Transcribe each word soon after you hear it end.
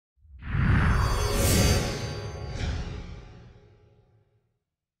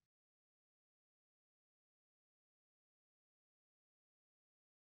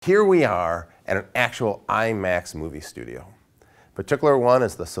Here we are at an actual IMAX movie studio. Particular one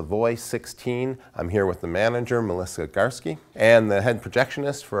is the Savoy 16. I'm here with the manager, Melissa Garsky, and the head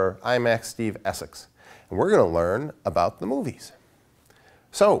projectionist for IMAX, Steve Essex. And we're going to learn about the movies.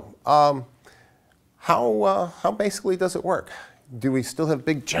 So, how basically does it work? Do we still have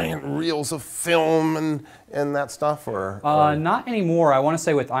big giant reels of film and that stuff, or? Not anymore. I want to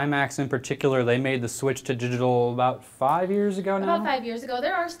say with IMAX in particular, they made the switch to digital about 5 years ago now. About 5 years ago.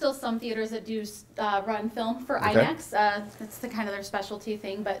 There are still some theaters that do run film for IMAX. That's the kind of their specialty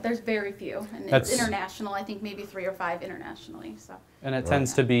thing, but there's very few. And it's international. I think maybe 3 or 5 internationally. So. And it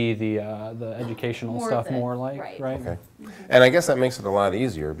tends to be the educational stuff more like, right? Okay. And I guess that makes it a lot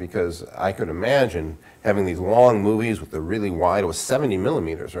easier because I could imagine having these long movies with the really wide, it was 70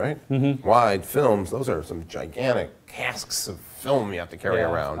 millimeters, right? Wide films, those are some gigantic casks of film you have to carry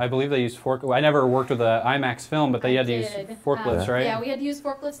around. I believe they use forklifts. I never worked with an IMAX film, but they had to use forklifts, right? Yeah, we had to use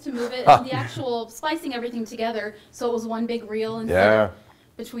forklifts to move it. And the actual splicing everything together, so it was one big reel instead of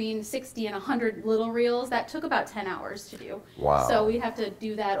between 60 and 100 little reels. That took about 10 hours to do. Wow. So we'd have to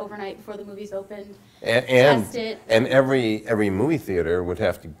do that overnight before the movies opened, test it. And every movie theater would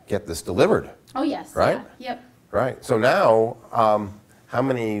have to get this delivered. Oh, yes. Right? Yeah. Yep. Right. So now, how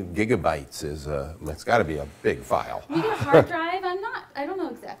many gigabytes is, it's got to be a big file. We get a hard drive. I don't know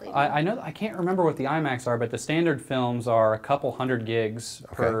exactly. I can't remember what the IMAX are, but the standard films are a couple hundred gigs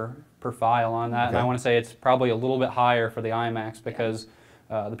per file on that. And I want to say it's probably a little bit higher for the IMAX because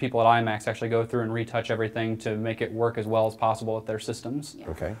the people at IMAX actually go through and retouch everything to make it work as well as possible with their systems. Yeah.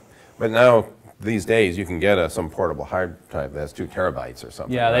 Okay. But now, these days, you can get some portable hard drive that's 2 terabytes or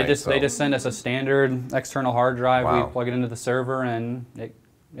something. Yeah, right? they just send us a standard external hard drive. Wow. We plug it into the server, and it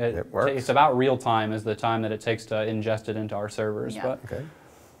works. it's about real time is the time that it takes to ingest it into our servers. Yeah. But Okay.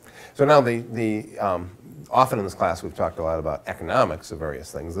 So now often in this class we've talked a lot about economics of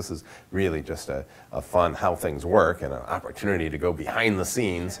various things. This is really just a fun how things work and an opportunity to go behind the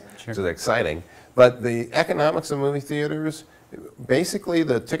scenes, which is exciting. But the economics of movie theaters, basically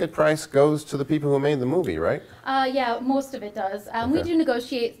the ticket price goes to the people who made the movie, right? Yeah, most of it does. We do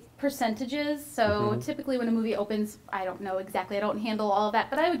negotiate percentages, so typically when a movie opens, I don't know exactly, I don't handle all of that,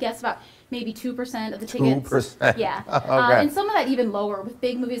 but I would guess about maybe 2% of the tickets. 2%? Yeah. Okay. And some of that even lower. With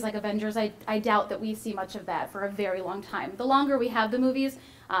big movies like Avengers, I doubt that we see much of that for a very long time. The longer we have the movies,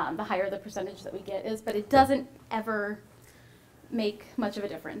 the higher the percentage that we get is, but it doesn't ever make much of a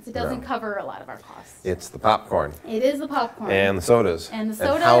difference. It doesn't cover a lot of our costs. It's the popcorn. It is the popcorn. And the sodas. And the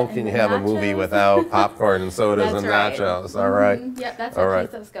soda. And how can and you the have nachos. a movie without popcorn and sodas That's and right. nachos? All right. Yep, that's All what right.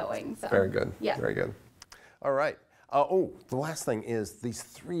 keeps us going. So. Very good. Yeah. Very good. All right. The last thing is these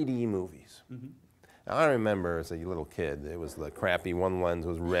 3D movies. Now, I remember as a little kid, it was the crappy one lens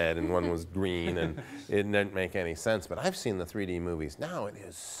was red and one was green, and it didn't make any sense. But I've seen the 3D movies. Now it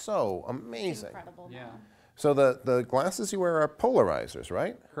is so amazing. Incredible. yeah. So the glasses you wear are polarizers,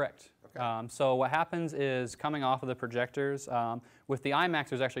 right? Correct. So what happens is coming off of the projectors, with the IMAX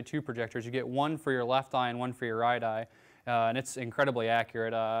there's actually 2 projectors. You get one for your left eye and one for your right eye. And it's incredibly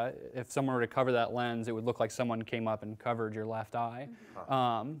accurate. If someone were to cover that lens, it would look like someone came up and covered your left eye.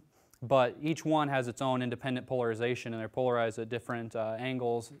 But each one has its own independent polarization, and they're polarized at different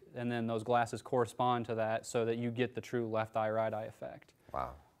angles, and then those glasses correspond to that so that you get the true left eye, right eye effect.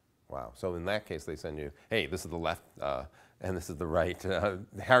 Wow. Wow. So in that case, they send you, hey, this is the left and this is the right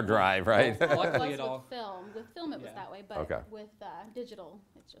hard drive, right? Luckily, With film it was that way, but with digital,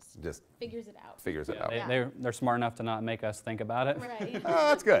 it just figures it out. Figures it out. They're smart enough to not make us think about it. Right. Oh,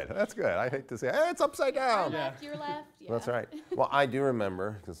 that's good. That's good. I hate to say, hey, it's upside down. Your left. Yeah. That's right. Well, I do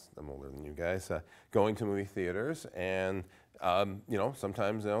remember, because I'm older than you guys, going to movie theaters, and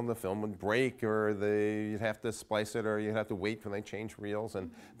sometimes the film would break, or you'd have to splice it, or you'd have to wait when they change reels.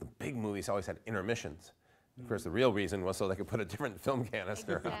 And the big movies always had intermissions. Of course, the real reason was so they could put a different film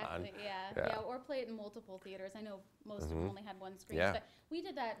canister on. Yeah, or play it in multiple theaters. I know most of them only had one screen, but we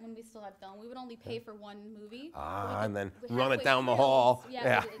did that when we still had film. We would only pay for one movie. And then run it down the hall.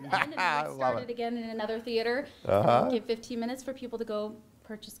 Yeah. And then start it again in another theater. Give 15 minutes for people to go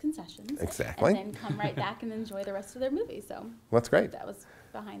purchase concessions. Exactly. And then come right back and enjoy the rest of their movie. So that's great. That was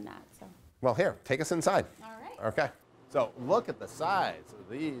behind that. So. Well, here, take us inside. All right. Okay. So look at the size of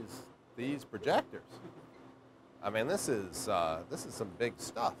these projectors. I mean, this is some big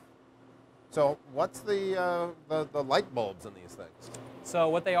stuff. So what's the light bulbs in these things? So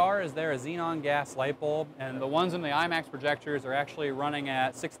what they are is they're a xenon gas light bulb, and the ones in the IMAX projectors are actually running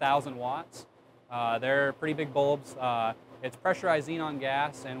at 6,000 watts. They're pretty big bulbs. It's pressurized xenon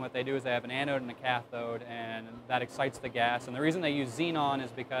gas, and what they do is they have an anode and a cathode, and that excites the gas. And the reason they use xenon is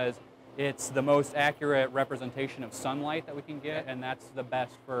because it's the most accurate representation of sunlight that we can get, and that's the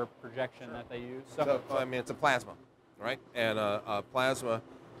best for projection that they use. So, I mean, it's a plasma, right? And a plasma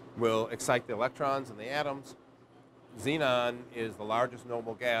will excite the electrons and the atoms. Xenon is the largest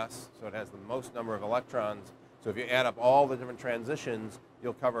noble gas, so it has the most number of electrons. So if you add up all the different transitions,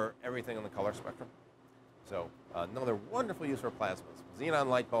 you'll cover everything in the color spectrum. So another wonderful use for plasmas. Xenon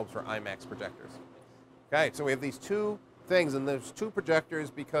light bulbs for IMAX projectors. Okay, so we have these two things, and there's two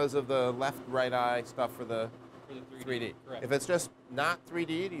projectors because of the left-right eye stuff for the 3D. Correct. If it's just not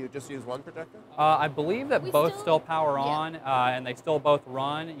 3D, do you just use one projector? I believe that We both still- still power yeah. on, and they still both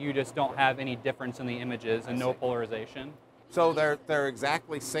run. You just don't have any difference in the images and no see. polarization. So they're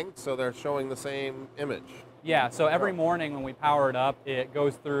exactly synced, so they're showing the same image. Yeah, so every morning when we power it up, it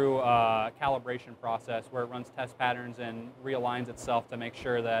goes through a calibration process where it runs test patterns and realigns itself to make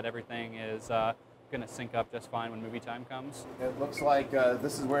sure that everything is going to sync up just fine when movie time comes. It looks like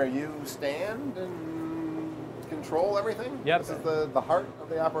this is where you stand and control everything? Yep. This is the heart of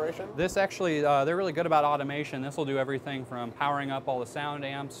the operation? This actually, they're really good about automation. This will do everything from powering up all the sound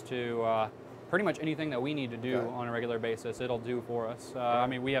amps to pretty much anything that we need to do Okay. on a regular basis. It'll do for us. I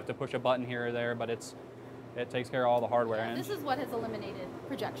mean, we have to push a button here or there, but it takes care of all the hardware. Yeah, And this is what has eliminated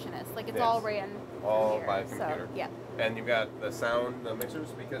projectionists. Like it's Yes. all ran All here, by so, computer. yeah. And you've got the sound mixers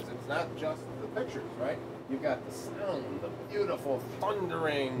because it's not just the pictures, right? You've got the sound, the beautiful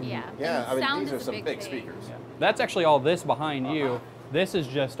thundering. Yeah, Yeah, and I mean, sound these is are a some big big thing. speakers. yeah. That's actually all this behind you. This is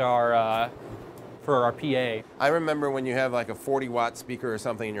just our, for our PA. I remember when you have like a 40-watt speaker or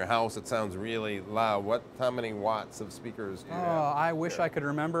something in your house, it sounds really loud. How many watts of speakers do you have? I wish here? I could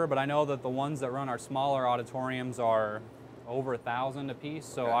remember, but I know that the ones that run our smaller auditoriums are over 1,000 a piece,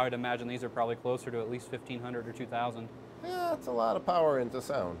 so Okay. I would imagine these are probably closer to at least 1,500 or 2,000. Yeah, that's a lot of power into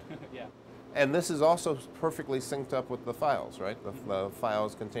sound. Yeah. And this is also perfectly synced up with the files, right? The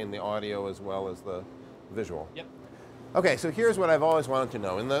files contain the audio as well as the visual. Yep. Okay, so here's what I've always wanted to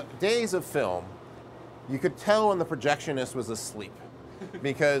know. In the days of film, you could tell when the projectionist was asleep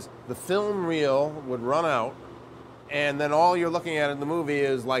because the film reel would run out and then all you're looking at in the movie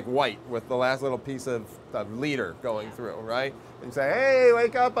is like white with the last little piece of leader going through, right? And you say, hey,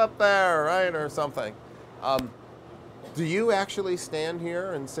 wake up there, right? Or something. Do you actually stand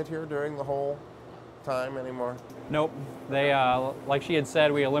here and sit here during the whole time anymore? Nope. They, like she had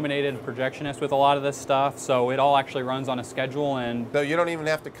said, we eliminated projectionists with a lot of this stuff, so it all actually runs on a schedule, and So you don't even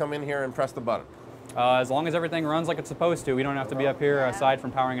have to come in here and press the button. as long as everything runs like it's supposed to, we don't have to be up here aside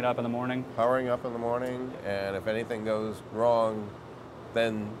from powering it up in the morning. Powering up in the morning, and if anything goes wrong,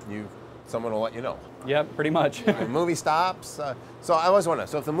 then someone will let you know. Yep, pretty much. The movie stops. So I always wonder,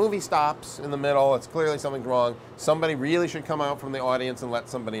 so if the movie stops in the middle, it's clearly something's wrong, somebody really should come out from the audience and let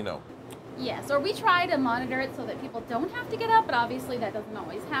somebody know. Yes, or we try to monitor it so that people don't have to get up, but obviously that doesn't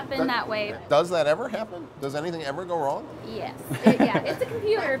always happen that way. Does that ever happen? Does anything ever go wrong? Yes, yeah, it's a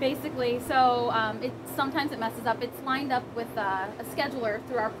computer basically, so sometimes it messes up. It's lined up with a scheduler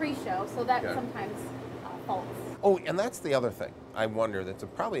through our pre-show, so that Okay. sometimes faults. Oh, and that's the other thing. I wonder that's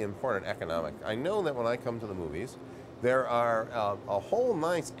probably important economic. I know that when I come to the movies, there are a whole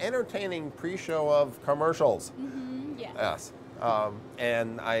nice entertaining pre-show of commercials. Yeah. Yes.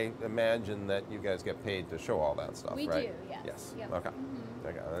 And I imagine that you guys get paid to show all that stuff, We right? do, yes. Yes. Yep. Okay.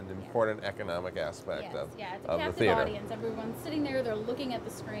 Okay. An important economic aspect Yes, of, yeah, it's a of the captive theater. audience. Everyone's sitting there, they're looking at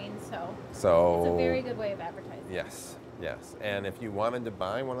the screen, so So it's a very good way of advertising. yes, yes. And if you wanted to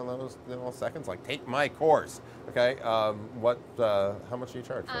buy one of those little seconds, like take my course, okay? How much do you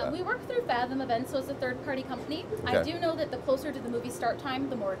charge for that? We work through Fathom Events, so it's a third-party company. I Okay. do know that the closer to the movie start time,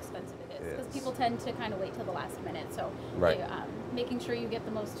 the more expensive it is, because Yes. people tend to kind of wait till the last minute. So Right. making sure you get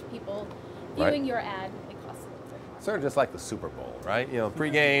the most people Right. viewing your ad, it costs a little bit more. Sort of just like the Super Bowl, right? You know,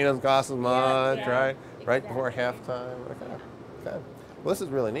 pregame doesn't cost as much, yeah, right? Right before exactly. halftime. Okay. Okay. Well, this is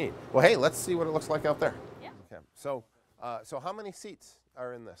really neat. Well, hey, let's see what it looks like out there. Yeah. Okay. So how many seats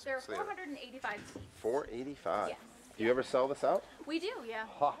are in this? There are theater? 485 seats. 485. Yes. Do you ever sell this out? We do, yeah.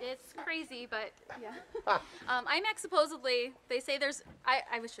 Ha. It's crazy, but yeah. IMAX supposedly, they say there's, I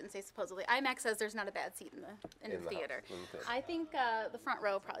shouldn't say supposedly, IMAX says there's not a bad seat in the In the theater. house, in the theater. I think the front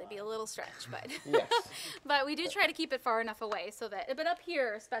row probably be a little stretch, but Yes. but we do try to keep it far enough away so that, but up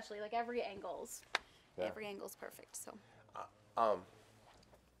here especially, like every angle's perfect, so.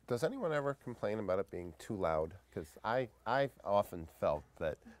 Does anyone ever complain about it being too loud? Because I've often felt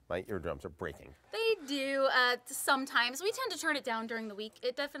that my eardrums are breaking. They do sometimes. We tend to turn it down during the week.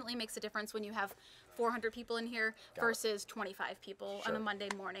 It definitely makes a difference when you have 400 people in here versus 25 people on Sure. a Monday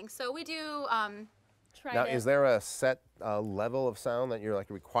morning. So we do try Now, to. is there a set level of sound that you're like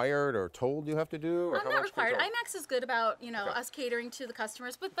required or told you have to do? Or I'm how not much required. control? IMAX is good about us catering to the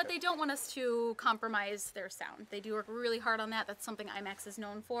customers, but they don't want us to compromise their sound. They do work really hard on that. That's something IMAX is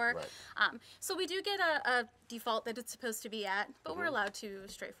known for. Right. So we do get a default that it's supposed to be at, but we're allowed to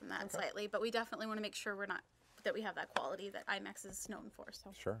stray from that slightly. But we definitely want to make sure that we have that quality that IMAX is known for.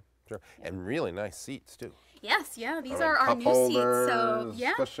 So. Sure, sure. And really nice seats, too. Yes, yeah, these Like are our cup new seats. So holders,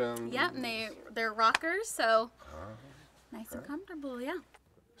 yeah, cushions. yeah, and they're rockers, so nice and comfortable. Yeah.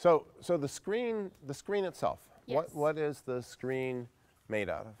 So the screen itself, Yes. what is the screen made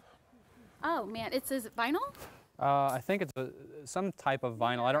out of? Oh man, is it vinyl? I think it's some type of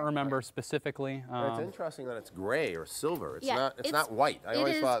vinyl. I don't remember specifically. It's interesting that it's gray or silver. It's Yeah, not. It's not white. I it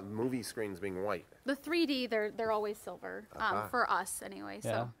always is- thought movie screens being white. The 3D, they're always silver for us anyway.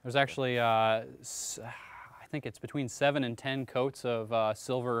 Yeah, So there's actually, I think it's between 7 and 10 coats of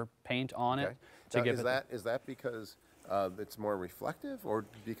silver paint on it Okay. to Now, give it. is that because it's more reflective, or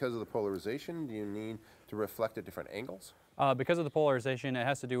because of the polarization? Do you need to reflect at different angles? Because of the polarization, it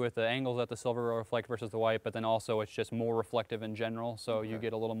has to do with the angles that the silver will reflect versus the white, but then also it's just more reflective in general, so you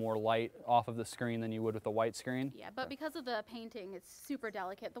get a little more light off of the screen than you would with the white screen. yeah, but because of the painting, it's super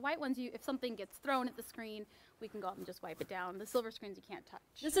delicate. The white ones, if something gets thrown at the screen, we can go up and just wipe it down. The silver screens you can't touch.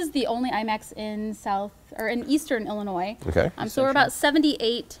 This is the only IMAX in in Eastern Illinois. Okay. So we're about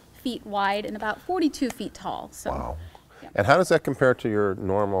 78 feet wide and about 42 feet tall. So. Wow. Yeah. And how does that compare to your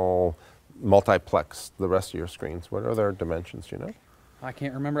normal multiplex, the rest of your screens? What are their dimensions, do you know? I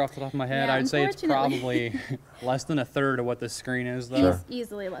can't remember off the top of my head. Yeah, I'd say it's unfortunately. probably less than a third of what this screen is, though.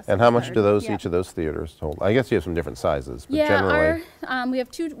 Easily less. And than how a much third. do those Yeah. each of those theaters hold? I guess you have some different sizes, but Yeah, generally. we have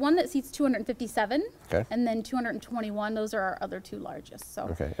one that seats 257, Okay. and then 221. Those are our other two largest. So.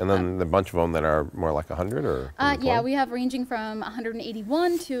 Okay, and then the bunch of them that are more like 100 or? Yeah, 120? we have ranging from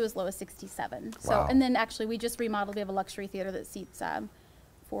 181 to as low as 67. So, Wow. and then actually we just remodeled. We have a luxury theater that seats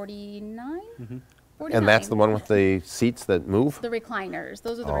 49. 49. And that's the one with the seats that move? The recliners.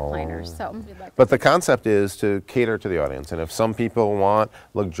 Those are the recliners. So. we'd like But to the see- concept is to cater to the audience. And if some people want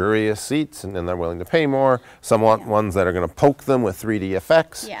luxurious seats and then they're willing to pay more, some want ones that are going to poke them with 3D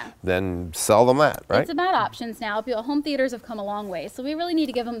effects, Yeah. then sell them that, right? It's about options now. Home theaters have come a long way, so we really need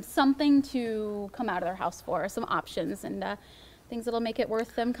to give them something to come out of their house for, some options and things that'll make it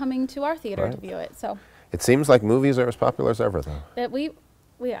worth them coming to our theater to Right. view it. So It seems like movies are as popular as ever, though. that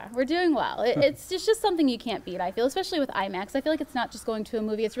we're doing well. It's just something you can't beat. I feel, especially with IMAX. I feel like it's not just going to a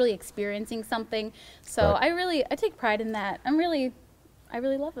movie; it's really experiencing something. So Right. I take pride in that. I really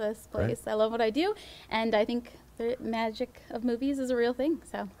love this place. I love what I do, and I think the magic of movies is a real thing.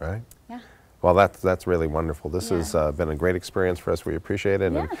 So Right? yeah. Well, that's really wonderful. This Yeah. has been a great experience for us. We appreciate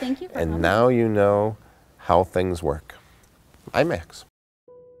it. Yeah, thank you for And coming. now you know how things work. IMAX.